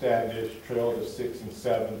from Standish, Trail to 6 and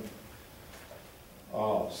 7.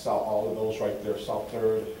 All of those right there, South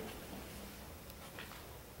 3rd.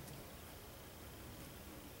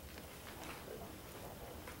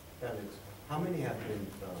 Alex, how many have been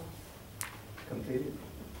completed?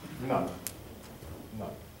 None.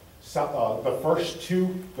 So, the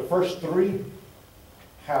first 3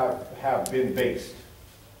 have been based.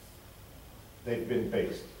 They've been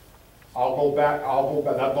based. I'll go back.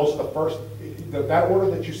 Those are the first. That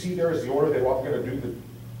order that you see there is the order that I'm going to do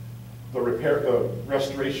the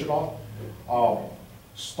restoration on.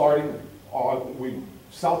 Starting on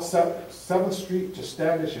South 7th Street to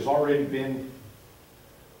Standish has already been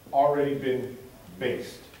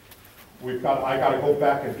based. I got to go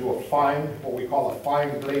back and do what we call a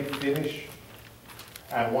fine blade finish.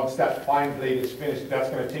 And once that fine blade is finished, that's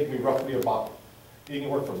going to take me roughly about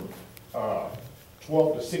anywhere from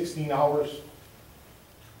 12 to 16 hours.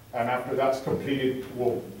 And after that's completed,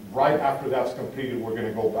 right after that's completed, we're going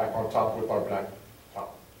to go back on top with our black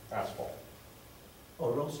top asphalt.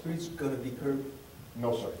 Are those streets going to be curbed?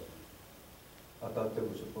 No, sir. I thought they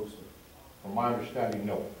were supposed to. From my understanding,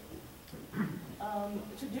 no.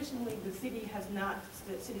 Traditionally, the city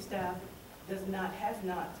staff has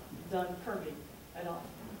not done curbing at all.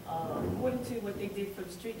 According to what they did for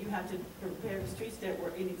the street, you have to repair the streets that were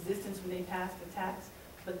in existence when they passed the tax,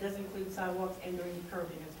 but does include sidewalks and or any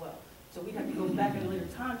curbing as well. So we'd have to go back at a later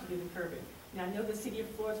time to do the curbing. Now, I know the city of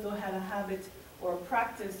Floresville had a habit or a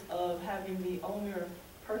practice of having the owner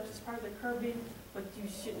purchased part of the curbing, but you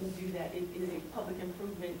shouldn't do that. It is a public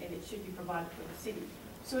improvement and it should be provided for the city.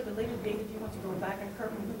 So at a later date, if you want to go back and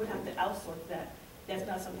curbing, we would have to outsource that. That's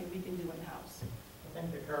not something we can do in-house. I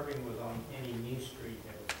think the curbing was on any new street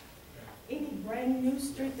that was. Any brand new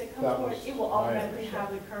street that comes That forward, was it will my automatically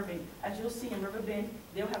have the curbing. As you'll see in Riverbend,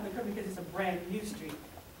 they'll have the curbing because it's a brand new street.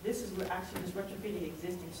 This is, we're actually just retrofitting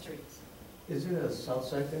existing streets. Is it a South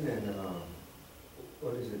Second and,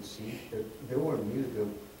 what is it, C? They weren't new,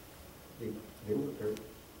 they were,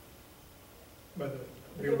 By the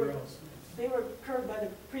They real were- grounds. They were curbed by the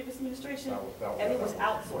previous administration, That and it was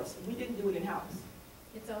outsourced. We didn't do it in-house.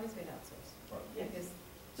 It's always been outsourced. Yes.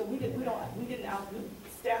 So we didn't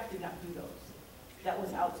staff did not do those. That was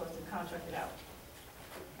outsourced and contracted out.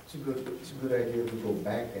 it's a good idea to go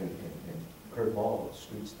back and curb all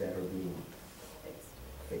streets that are being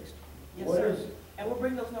fixed. Yes, What sir. is- And we'll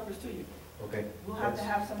bring those numbers to you. Okay? We'll have to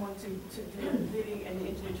have someone to do the bidding and the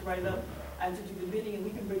engineer to write it up and to do the bidding, and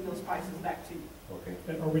we can bring those prices back to you. Okay.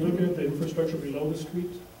 And are we looking at the infrastructure below the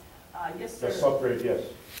street? Yes, The sir. subgrade, yes.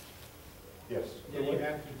 Yes, Yeah, you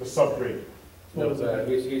have to. the subgrade. What is it?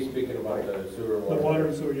 He's speaking about the sewer The water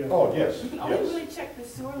and sewer, yeah. Oh, yes, You can only yes. really check the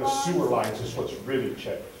sewer The lines. sewer lines is what's really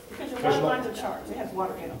checked. Because your There's water no- lines are charged, it has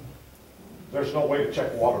water in them. There's no way to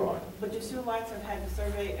check water line. But your sewer lines have had the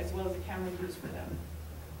survey as well as the camera used for them.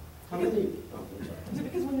 How many?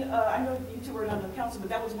 Because when, I know you two were on the council, but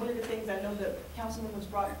that was one of the things I know the councilman was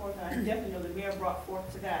brought forth, and I definitely know the mayor brought forth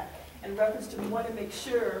to that. In reference to, we want to make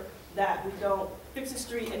sure that we don't fix a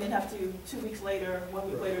street and then have to, 2 weeks later,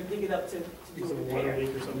 1 week later, dig it up to do Is a it a water repair.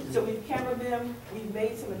 leak or something? So we've cambered them, we've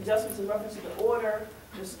made some adjustments in reference to the order.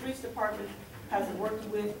 The streets department has been working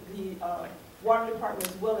with the water department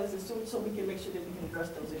as well as the sewer, so we can make sure that we can address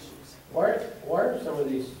those issues. Why are some of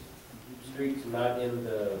these streets not in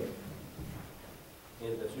the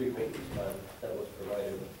street maintenance fund that was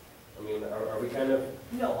provided? I mean, are we kind of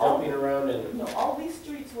No, jumping around and? No, all these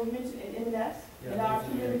streets were mentioned in M&S, and our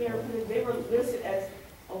preliminary, they were listed as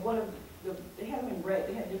one of the, they had them in red,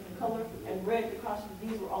 they had different color, and red, across,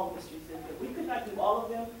 these were all of the streets. We could not do all of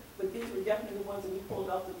them, but these were definitely the ones that we pulled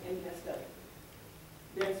off the M&S study.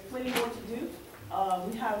 There's plenty more to do.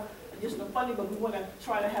 We have additional funding, but we want to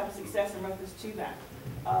try to have success in reference to that.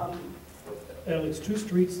 Alex, two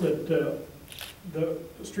streets that, the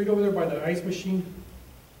street over there by the ice machine,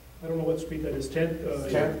 I don't know what street that is, 10th?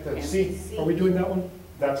 10th and C, Are we doing that one?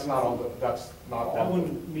 that's not on the, that's not That on.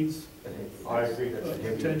 one needs I agree,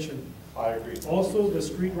 attention. I agree. Also, the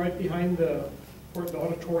street right behind the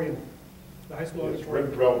auditorium, the high school It's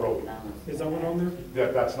auditorium, Railroad, is that one on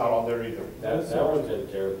there? that's not on there either. That one's in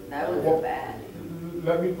terrible. That was Well, bad.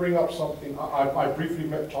 Let me bring up something. I briefly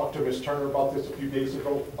talked to Ms. Turner about this a few days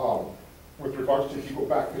ago. With regards to, if you go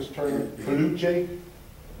back, Ms. Turner, Blue Jay.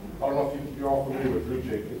 I don't know if you're all familiar with Blue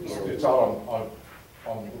Jay. It's out on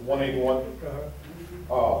 181.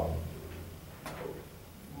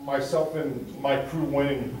 Myself and my crew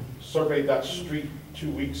went and surveyed that street 2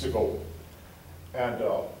 weeks ago. And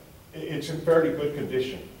it's in fairly good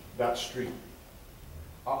condition, that street.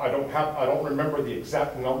 I don't remember the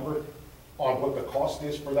exact number on what the cost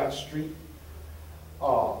is for that street.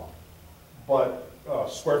 But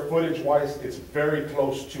square footage wise, it's very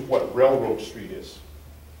close to what Railroad Street is.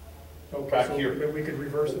 Okay, Back so here. maybe we could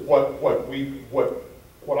reverse it.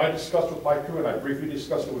 What I discussed with my crew, and I briefly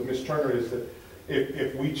discussed it with Ms. Turner, is that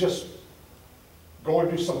if we just go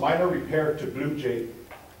and do some minor repair to Blue Jay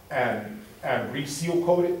and reseal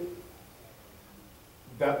coat it,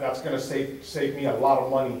 that's gonna save me a lot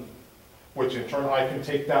of money, which in turn I can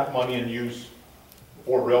take that money and use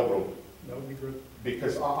for Railroad. That would be good.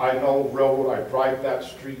 Because I know Railroad, I drive that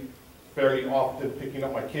street fairly often, picking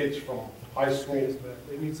up my kids from high school.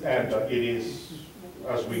 It needs And attention. it is,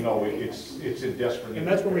 as we know, it's in desperate need. And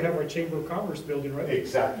that's where we have our Chamber of Commerce building, right?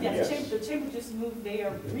 Exactly, Yes, yes. the chamber just moved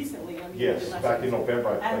there recently. I mean, Yes, last back in year. November,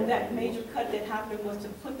 I And think. that major cut that happened was to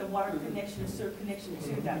put the water connection, sewer connection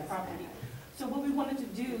to that property. So what we wanted to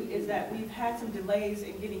do is that we've had some delays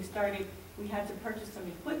in getting started. We had to purchase some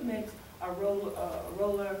equipment, a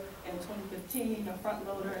roller in 2015, a front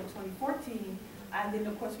loader in 2014, and then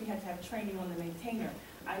of course we had to have training on the maintainer.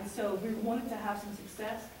 And so we wanted to have some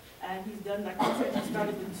success, and he's done, like I said, he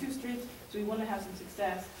started with 2 streets, so we want to have some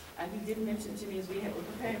success. And he did mention to me as were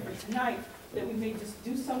preparing for tonight, that we may just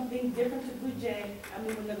do something different to Blue Jay and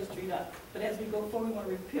move another street up. But as we go forward,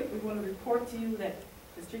 we want to report to you that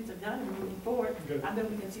the streets are done and moving forward, Good. and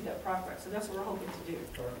then we can see that progress. So that's what we're hoping to do.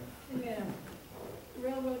 All right. Yeah.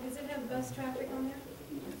 Railroad, does it have bus traffic on there?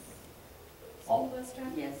 Oh. School bus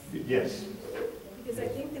traffic? Yes. Yes. Because I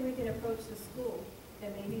think that we can approach the school,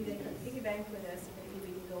 and maybe they can piggyback with us, and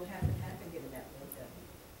maybe we can go half and half and get it that worked out.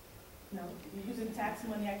 No, you're using tax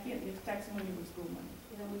money, I can't use tax money with school money.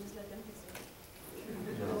 You know, we just let them decide.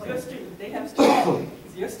 It's your street, they have streets,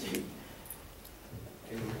 it's your street.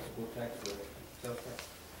 Can you school tax or sales tax?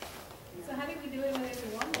 So how do we do it with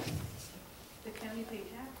everyone? The county pay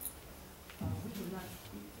tax? We do not.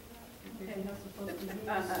 Okay. They're not supposed to use.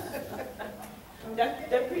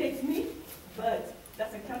 That predates me, but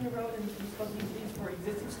that's a county road and it's supposed to be used for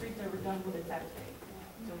existing streets that were done with a tax pay.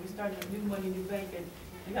 So we started a new money, new bank, and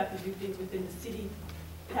you have to do things within the city.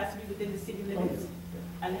 It has to be within the city limits,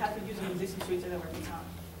 and it has to use on existing streets that are in town.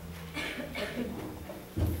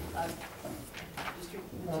 The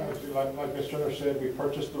street. Like Ms. Turner said, we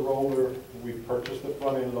purchased the roller, we purchased the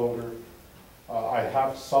front end loader. I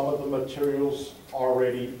have some of the materials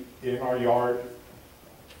already in our yard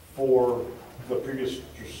for the previous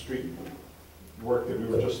street work that we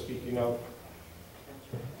were just speaking of.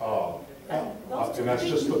 And that's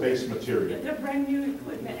just the base material. They're brand new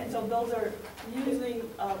equipment, and so those are using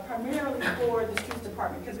primarily for the streets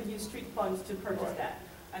department, because we use street funds to purchase that.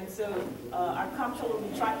 And so our comptroller will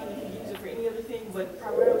be tracking if we use it for any other thing, but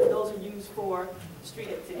primarily those are used for street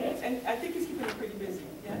activities. And I think it's keeping it pretty busy,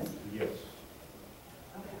 yes? Yes.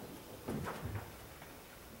 Okay.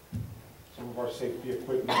 Some of our safety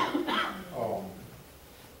equipment,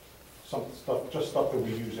 some stuff, just stuff that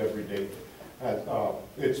we use every day.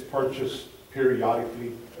 It's purchased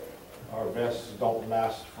periodically. Our vests don't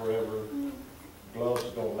last forever. Gloves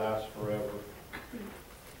don't last forever.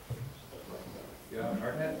 Yeah,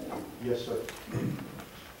 hard hat? Yes, sir.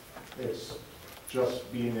 It's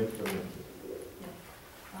just being implemented.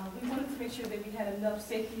 We wanted to make sure that we had enough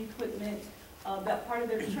safety equipment. That part of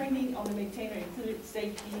their training on the maintainer included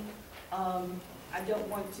safety. I don't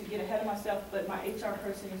want to get ahead of myself, but my HR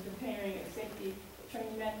person is preparing a safety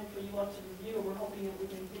training manual for you all to review, and we're hoping that we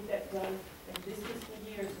can get that done in this fiscal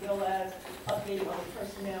year, as well as updating on the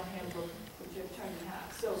personnel handbook, which your attorney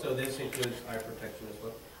has. So this includes eye protection as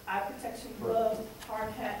well? Eye protection, gloves, hard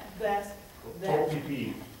hat, vest, Total that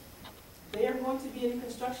PPE. they are going to be in a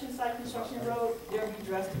construction site, construction road, they'll be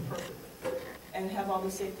dressed appropriately and have all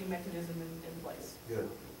the safety mechanisms in place. Good.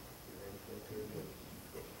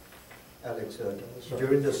 Alex,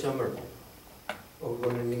 during the summer, are we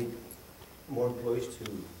going to need more employees to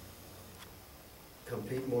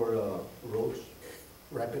complete more roads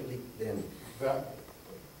rapidly than?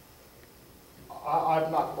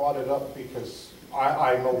 I've not brought it up because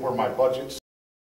I know where my budget